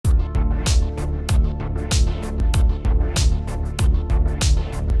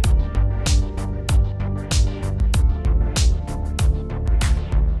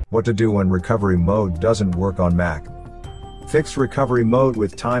What to do when recovery mode doesn't work on Mac. Fix recovery mode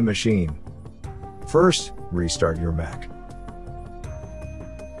with Time Machine. First, restart your Mac.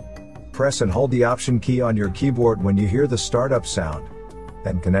 Press and hold the Option key on your keyboard when you hear the startup sound.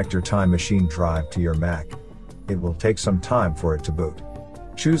 Then connect your Time Machine drive to your Mac. It will take some time for it to boot.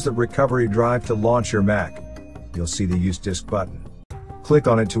 Choose the recovery drive to launch your Mac. You'll see the Use Disk button. Click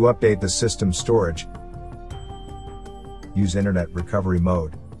on it to update the system storage. Use Internet Recovery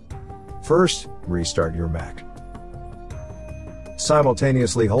Mode. First, restart your Mac.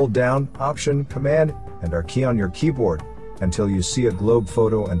 Simultaneously hold down Option, Command, and R key on your keyboard until you see a globe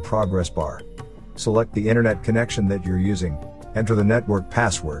photo and progress bar. Select the internet connection that you're using, enter the network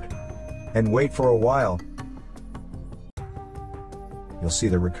password, and wait for a while. You'll see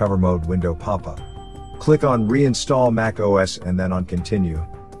the Recover Mode window pop up. Click on Reinstall Mac OS and then on Continue.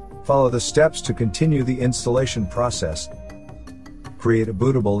 Follow the steps to continue the installation process. Create a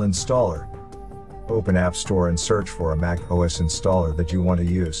bootable installer. Open App Store and search for a Mac OS installer that you want to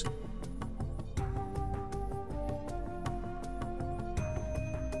use.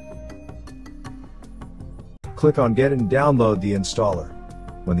 Click on Get and download the installer.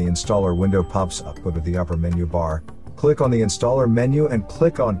 When the installer window pops up, go to the upper menu bar, click on the installer menu and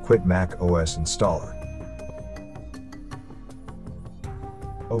click on Quit Mac OS Installer.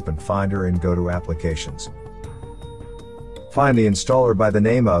 Open Finder and go to Applications. Find the installer by the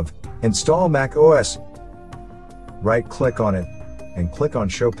name of Install Mac OS. Right-click on it and click on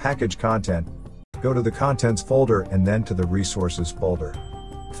Show Package Content. Go to the Contents folder and then to the Resources folder.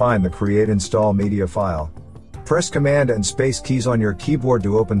 Find the Create Install Media file. Press Command and Space keys on your keyboard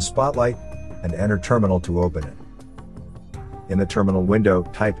to open Spotlight and enter Terminal to open it. In the terminal window,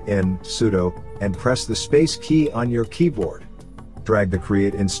 type in sudo and press the Space key on your keyboard. Drag the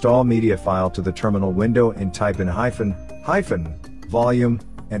Create Install Media file to the terminal window and type in --volume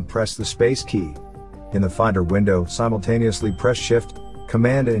and press the Space key. In the Finder window, simultaneously press Shift,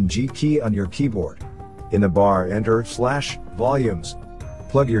 Command and G key on your keyboard. In the bar, enter /volumes.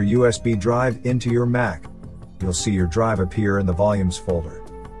 Plug your USB drive into your Mac. You'll see your drive appear in the Volumes folder.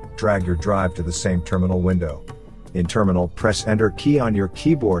 Drag your drive to the same terminal window. In Terminal, press Enter key on your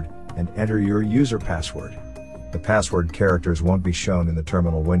keyboard and enter your user password. The password characters won't be shown in the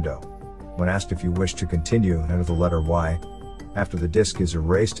terminal window. When asked if you wish to continue, enter the letter Y. After the disk is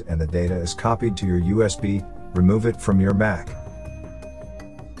erased and the data is copied to your USB, remove it from your Mac.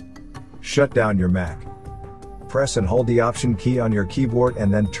 Shut down your Mac. Press and hold the Option key on your keyboard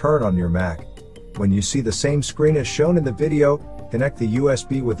and then turn on your Mac. When you see the same screen as shown in the video, connect the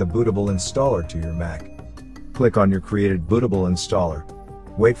USB with the bootable installer to your Mac. Click on your created bootable installer.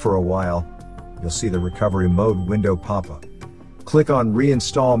 Wait for a while. You'll see the Recovery Mode window pop up. Click on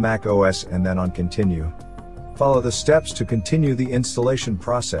Reinstall Mac OS and then on Continue. Follow the steps to continue the installation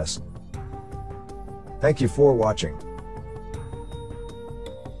process. Thank you for watching.